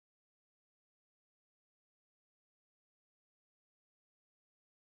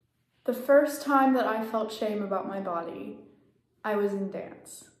The first time that I felt shame about my body, I was in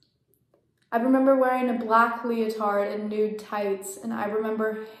dance. I remember wearing a black leotard and nude tights, and I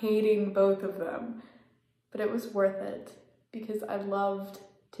remember hating both of them, but it was worth it because I loved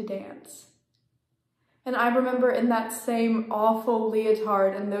to dance. And I remember in that same awful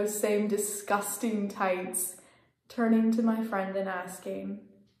leotard and those same disgusting tights, turning to my friend and asking,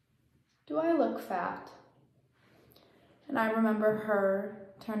 "Do I look fat?" And I remember her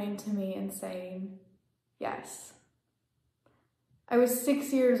turning to me and saying, "Yes." I was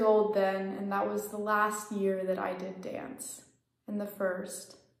 6 years old then, and that was the last year that I did dance, and the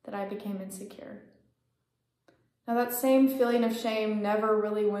first that I became insecure. Now that same feeling of shame never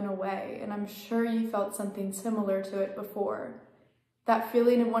really went away, and I'm sure you felt something similar to it before. That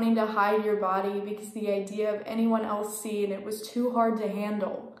feeling of wanting to hide your body because the idea of anyone else seeing it was too hard to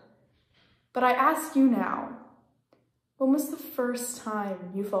handle. But I ask you now, when was the first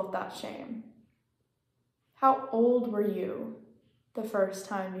time you felt that shame? How old were you the first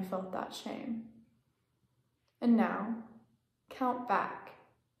time you felt that shame? And now, count back.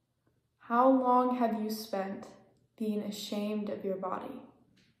 How long have you spent being ashamed of your body?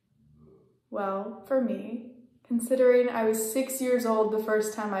 Well, for me, considering I was 6 years old the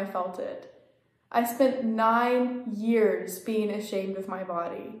first time I felt it, I spent 9 years being ashamed of my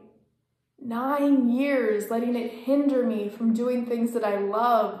body. 9 years letting it hinder me from doing things that I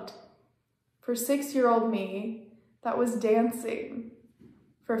loved. For 6-year-old me, that was dancing.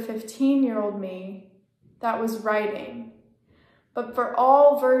 For 15-year-old me, that was writing. But for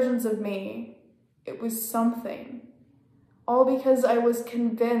all versions of me, it was something. All because I was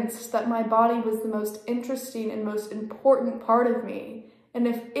convinced that my body was the most interesting and most important part of me, and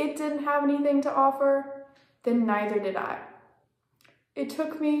if it didn't have anything to offer, then neither did I. It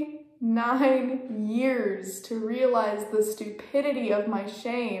took me 9 years to realize the stupidity of my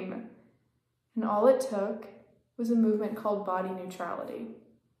shame, and all it took was a movement called body neutrality.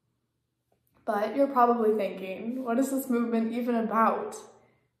 But you're probably thinking, what is this movement even about?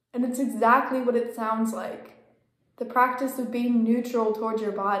 And it's exactly what it sounds like. The practice of being neutral towards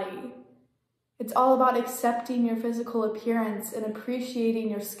your body. It's all about accepting your physical appearance and appreciating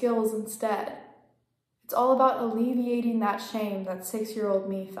your skills instead. It's all about alleviating that shame that 6-year-old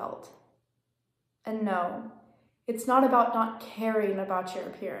me felt. And no, it's not about not caring about your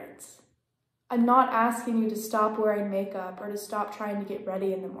appearance. I'm not asking you to stop wearing makeup or to stop trying to get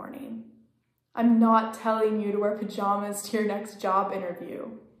ready in the morning. I'm not telling you to wear pajamas to your next job interview.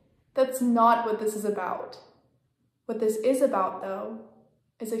 That's not what this is about. What this is about, though,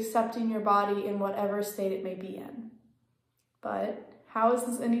 is accepting your body in whatever state it may be in. But how is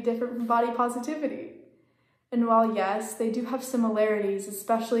this any different from body positivity? And while yes, they do have similarities,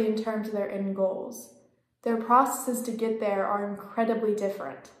 especially in terms of their end goals, their processes to get there are incredibly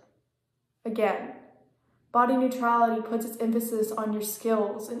different. Again, body neutrality puts its emphasis on your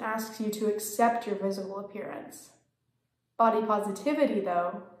skills and asks you to accept your physical appearance. Body positivity,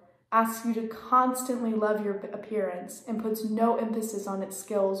 though, asks you to constantly love your appearance and puts no emphasis on its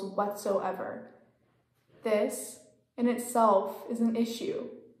skills whatsoever. This, in itself, is an issue,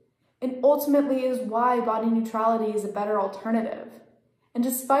 and ultimately is why body neutrality is a better alternative. And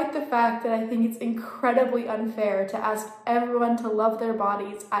despite the fact that I think it's incredibly unfair to ask everyone to love their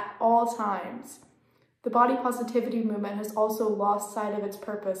bodies at all times, the body positivity movement has also lost sight of its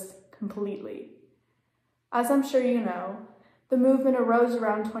purpose completely. As I'm sure you know, the movement arose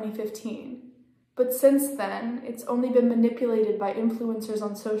around 2015, but since then, it's only been manipulated by influencers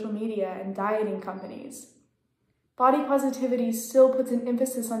on social media and dieting companies. Body positivity still puts an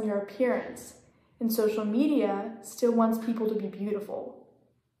emphasis on your appearance, and social media still wants people to be beautiful.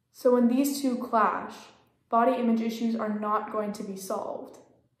 So when these two clash, body image issues are not going to be solved.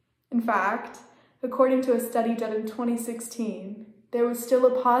 In fact, according to a study done in 2016, there was still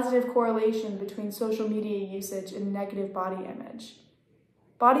a positive correlation between social media usage and negative body image.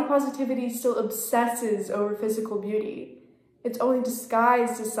 Body positivity still obsesses over physical beauty. It's only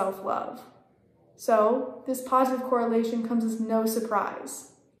disguised as self-love. So, this positive correlation comes as no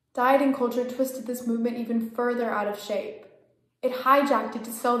surprise. Dieting culture twisted this movement even further out of shape. It hijacked it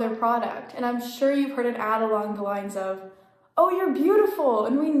to sell their product, and I'm sure you've heard an ad along the lines of, "Oh, you're beautiful,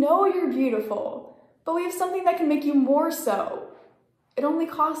 and we know you're beautiful, but we have something that can make you more so. It only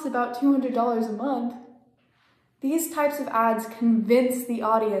costs about $200 a month." These types of ads convince the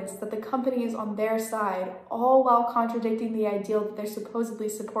audience that the company is on their side, all while contradicting the ideal that they're supposedly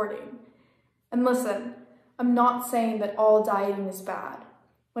supporting. And listen, I'm not saying that all dieting is bad.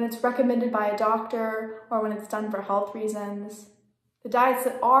 When it's recommended by a doctor or when it's done for health reasons. The diets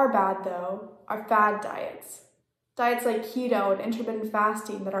that are bad, though, are fad diets. Diets like keto and intermittent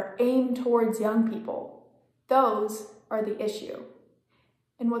fasting that are aimed towards young people. Those are the issue.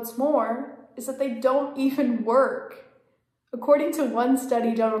 And what's more is that they don't even work. According to one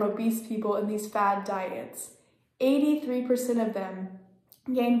study done on obese people in these fad diets, 83% of them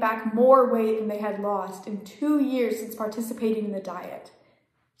gained back more weight than they had lost in 2 years since participating in the diet.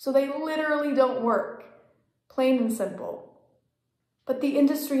 So they literally don't work, plain and simple. But the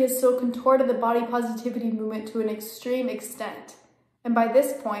industry has so contorted the body positivity movement to an extreme extent, and by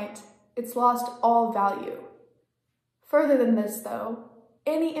this point, it's lost all value. Further than this though,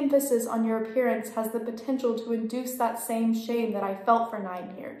 any emphasis on your appearance has the potential to induce that same shame that I felt for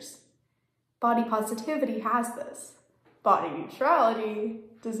 9 years. Body positivity has this. Body neutrality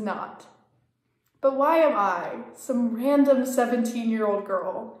does not. But why am I, some random 17-year-old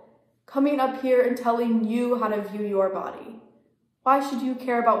girl, coming up here and telling you how to view your body? Why should you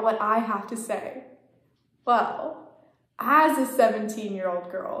care about what I have to say? Well, as a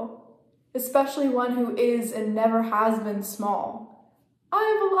 17-year-old girl, especially one who is and never has been small, I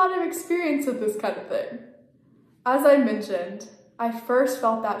have a lot of experience with this kind of thing. As I mentioned, I first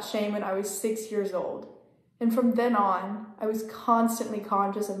felt that shame when I was 6 years old, and from then on, I was constantly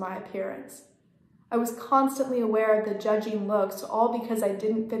conscious of my appearance. I was constantly aware of the judging looks, all because I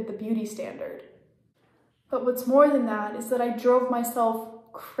didn't fit the beauty standard. But what's more than that is that I drove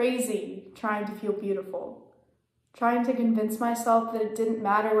myself crazy trying to feel beautiful, trying to convince myself that it didn't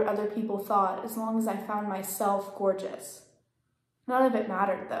matter what other people thought as long as I found myself gorgeous. None of it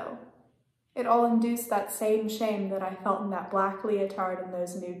mattered though. It all induced that same shame that I felt in that black leotard and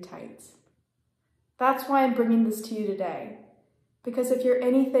those nude tights. That's why I'm bringing this to you today, because if you're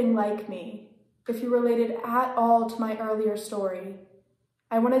anything like me, if you're related at all to my earlier story,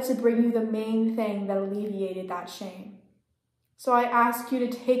 I wanted to bring you the main thing that alleviated that shame. So I ask you to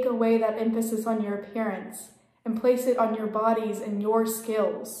take away that emphasis on your appearance and place it on your bodies and your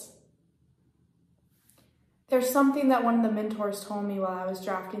skills. There's something that one of the mentors told me while I was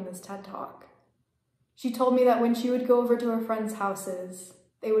drafting this TED Talk. She told me that when she would go over to her friends' houses,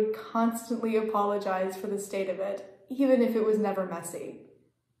 they would constantly apologize for the state of it, even if it was never messy.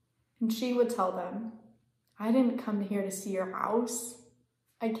 And she would tell them, I didn't come here to see your house.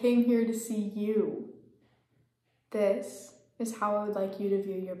 I came here to see you. This is how I would like you to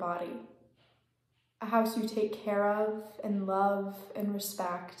view your body. A house you take care of and love and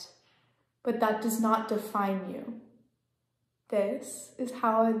respect, but that does not define you. This is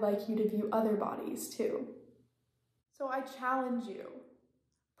how I'd like you to view other bodies too. So I challenge you,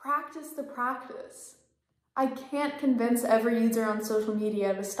 practice the practice. I can't convince every user on social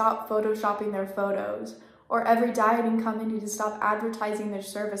media to stop photoshopping their photos or every dieting company to stop advertising their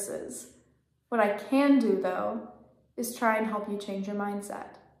services. What I can do, though, is try and help you change your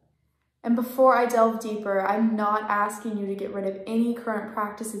mindset. And before I delve deeper, I'm not asking you to get rid of any current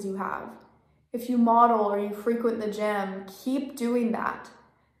practices you have. If you model or you frequent the gym, keep doing that.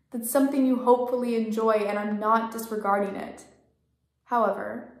 That's something you hopefully enjoy, and I'm not disregarding it.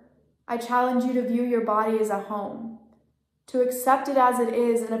 However, I challenge you to view your body as a home, to accept it as it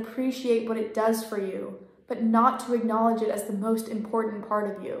is and appreciate what it does for you, but not to acknowledge it as the most important part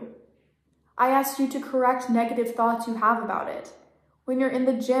of you. I asked you to correct negative thoughts you have about it. When you're in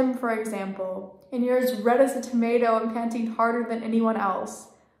the gym, for example, and you're as red as a tomato and panting harder than anyone else,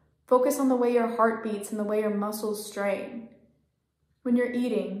 focus on the way your heart beats and the way your muscles strain. When you're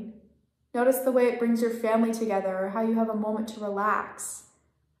eating, notice the way it brings your family together or how you have a moment to relax.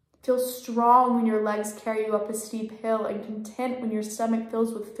 Feel strong when your legs carry you up a steep hill and content when your stomach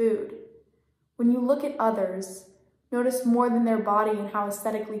fills with food. When you look at others, notice more than their body and how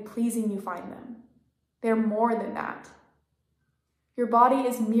aesthetically pleasing you find them. They're more than that. Your body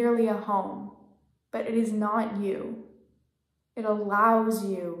is merely a home, but it is not you. It allows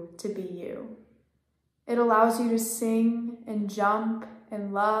you to be you. It allows you to sing and jump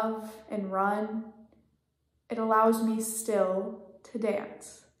and love and run. It allows me still to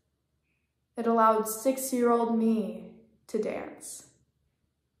dance. It allowed 6-year-old me to dance.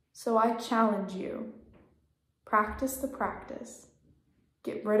 So I challenge you, practice the practice,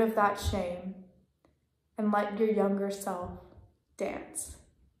 get rid of that shame, and let your younger self dance.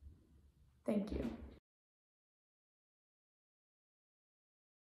 Thank you.